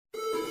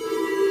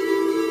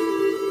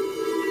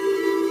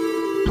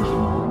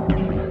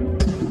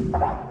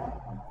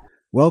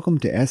Welcome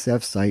to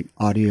SF Site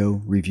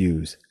Audio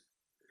Reviews.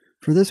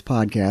 For this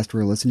podcast,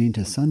 we're listening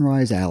to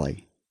Sunrise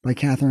Alley by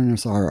Catherine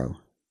Asaro,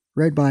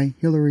 read by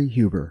Hilary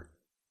Huber.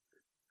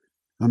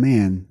 A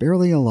man,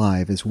 barely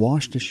alive, is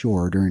washed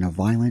ashore during a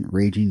violent,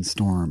 raging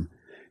storm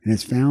and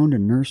is found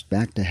and nursed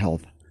back to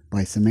health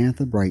by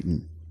Samantha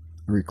Bryton,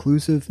 a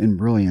reclusive and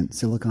brilliant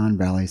Silicon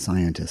Valley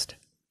scientist.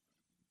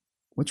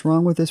 What's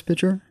wrong with this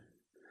picture?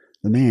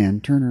 The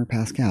man, Turner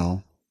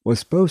Pascal, was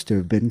supposed to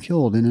have been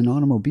killed in an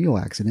automobile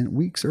accident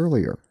weeks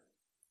earlier.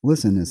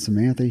 Listen as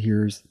Samantha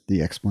hears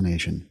the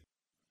explanation.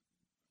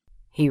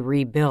 He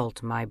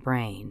rebuilt my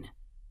brain.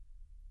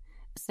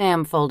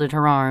 Sam folded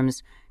her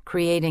arms,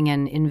 creating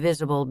an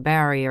invisible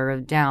barrier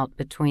of doubt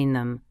between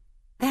them.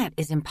 That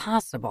is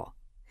impossible.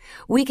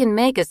 We can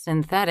make a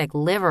synthetic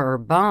liver or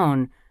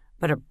bone,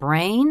 but a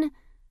brain?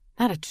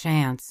 Not a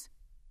chance.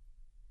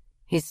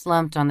 He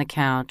slumped on the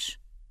couch.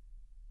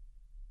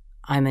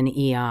 I'm an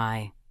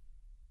EI.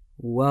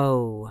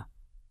 Whoa.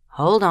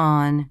 Hold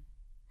on.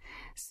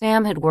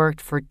 Sam had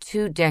worked for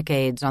 2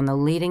 decades on the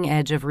leading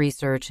edge of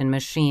research in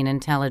machine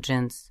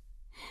intelligence.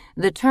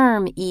 The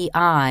term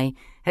EI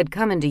had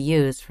come into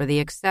use for the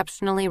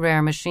exceptionally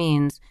rare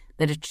machines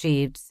that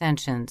achieved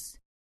sentience.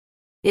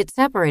 It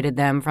separated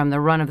them from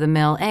the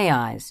run-of-the-mill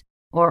AIs,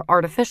 or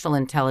artificial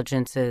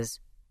intelligences,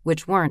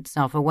 which weren't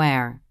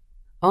self-aware.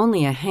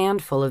 Only a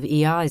handful of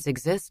EIs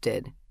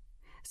existed.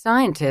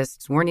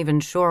 Scientists weren't even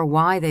sure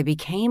why they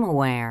became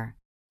aware.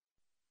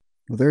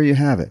 Well, there you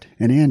have it.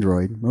 An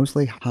android,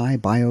 mostly high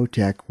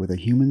biotech with a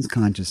human's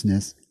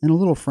consciousness and a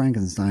little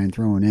Frankenstein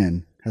thrown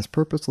in, has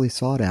purposely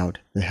sought out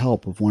the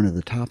help of one of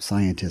the top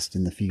scientists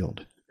in the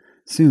field.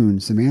 Soon,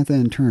 Samantha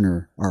and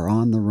Turner are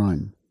on the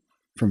run.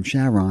 From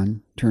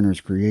Charon,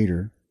 Turner's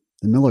creator,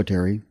 the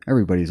military,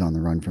 everybody's on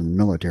the run from the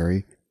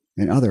military,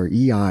 and other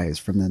EIs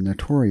from the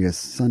notorious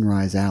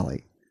Sunrise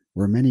Alley,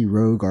 where many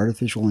rogue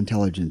artificial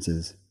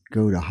intelligences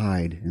go to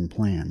hide and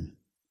plan.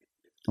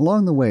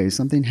 Along the way,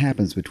 something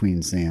happens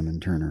between Sam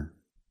and Turner.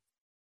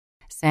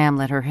 Sam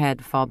let her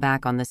head fall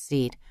back on the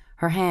seat,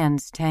 her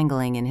hands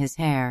tangling in his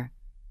hair.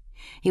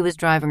 He was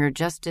driving her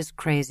just as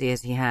crazy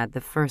as he had the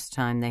first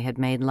time they had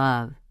made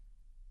love.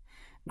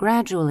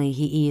 Gradually,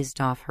 he eased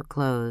off her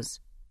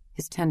clothes.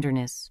 His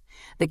tenderness,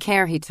 the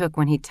care he took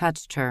when he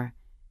touched her,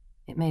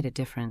 it made a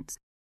difference.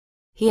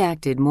 He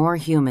acted more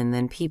human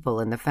than people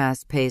in the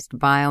fast-paced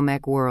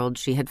biomech world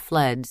she had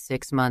fled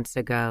 6 months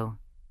ago.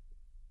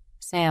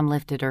 Sam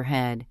lifted her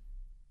head.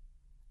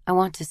 I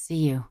want to see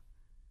you.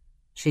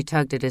 She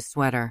tugged at his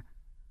sweater.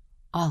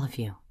 All of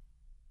you.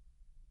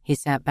 He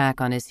sat back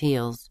on his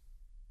heels.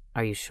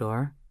 Are you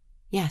sure?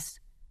 Yes.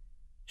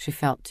 She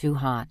felt too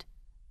hot.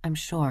 I'm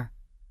sure.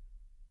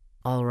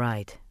 All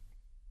right.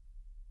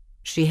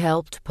 She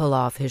helped pull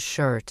off his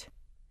shirt.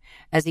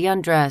 As he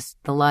undressed,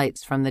 the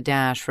lights from the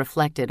dash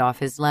reflected off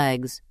his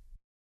legs.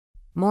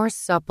 More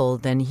supple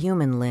than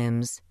human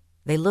limbs,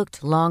 they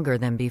looked longer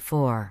than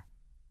before.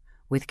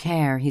 With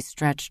care, he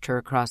stretched her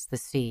across the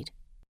seat.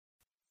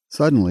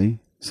 Suddenly,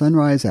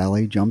 Sunrise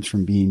Alley jumps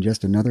from being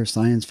just another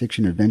science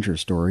fiction adventure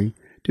story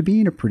to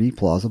being a pretty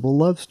plausible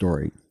love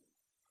story.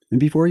 And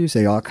before you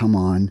say, "Oh, come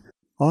on,"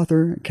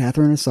 author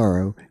Catherine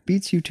Asaro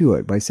beats you to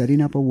it by setting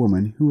up a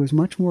woman who is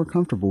much more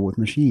comfortable with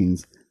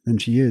machines than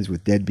she is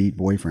with deadbeat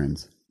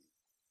boyfriends.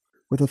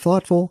 With a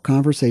thoughtful,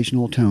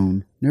 conversational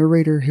tone,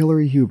 narrator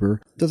Hilary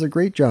Huber does a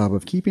great job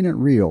of keeping it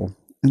real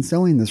and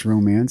selling this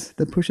romance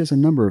that pushes a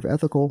number of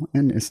ethical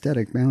and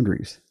aesthetic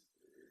boundaries.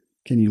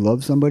 Can you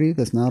love somebody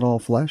that's not all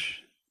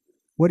flesh?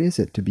 What is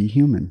it to be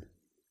human?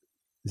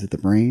 Is it the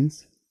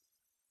brains?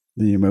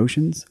 The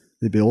emotions?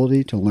 The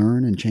ability to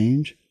learn and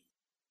change?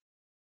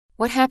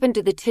 What happened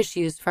to the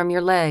tissues from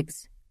your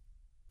legs?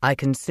 I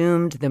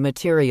consumed the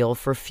material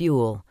for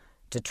fuel.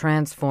 To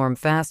transform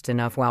fast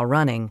enough while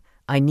running,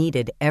 I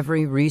needed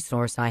every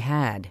resource I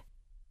had.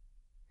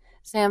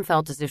 Sam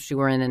felt as if she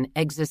were in an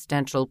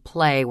existential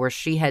play where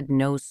she had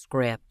no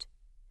script.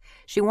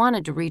 She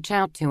wanted to reach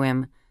out to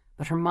him,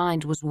 but her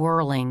mind was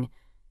whirling.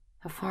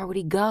 How far would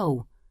he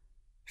go?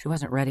 She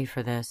wasn't ready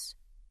for this.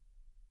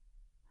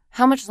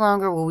 How much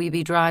longer will we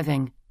be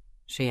driving?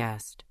 She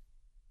asked.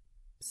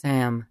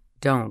 Sam,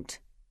 don't.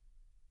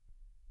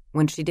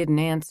 When she didn't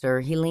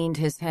answer, he leaned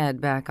his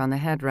head back on the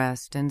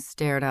headrest and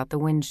stared out the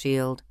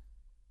windshield.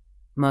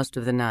 Most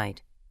of the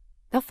night.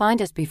 They'll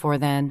find us before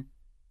then.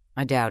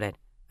 I doubt it.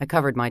 I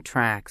covered my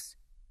tracks.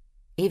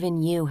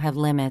 Even you have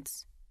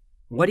limits.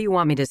 What do you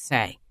want me to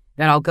say?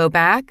 That I'll go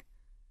back?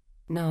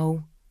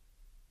 No.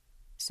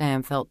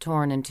 Sam felt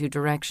torn in 2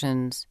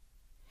 directions.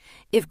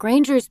 If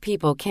Granger's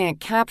people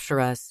can't capture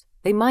us,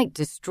 they might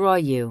destroy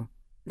you.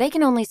 They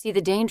can only see the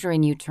danger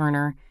in you,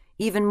 Turner,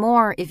 even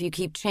more if you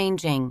keep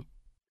changing.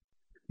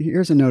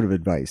 Here's a note of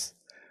advice.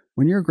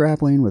 When you're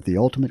grappling with the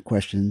ultimate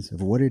questions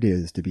of what it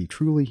is to be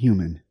truly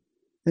human,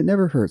 it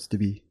never hurts to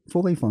be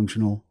fully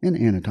functional and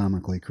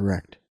anatomically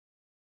correct.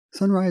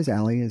 Sunrise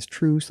Alley is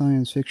true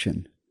science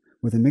fiction,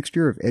 with a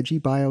mixture of edgy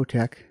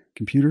biotech,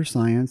 computer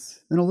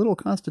science, and a little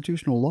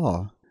constitutional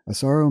law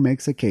Asaro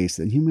makes a case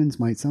that humans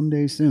might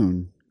someday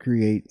soon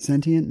create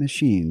sentient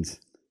machines,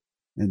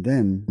 and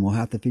then we'll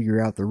have to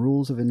figure out the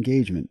rules of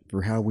engagement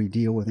for how we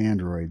deal with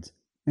androids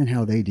and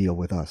how they deal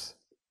with us.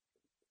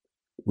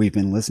 We've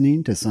been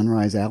listening to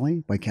Sunrise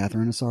Alley by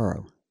Catherine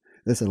Asaro.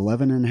 This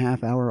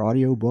 11.5-hour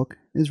audio book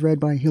is read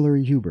by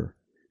Hilary Huber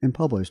and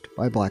published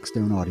by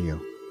Blackstone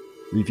Audio.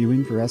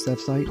 Reviewing for SF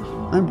Site,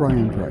 I'm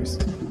Brian Price.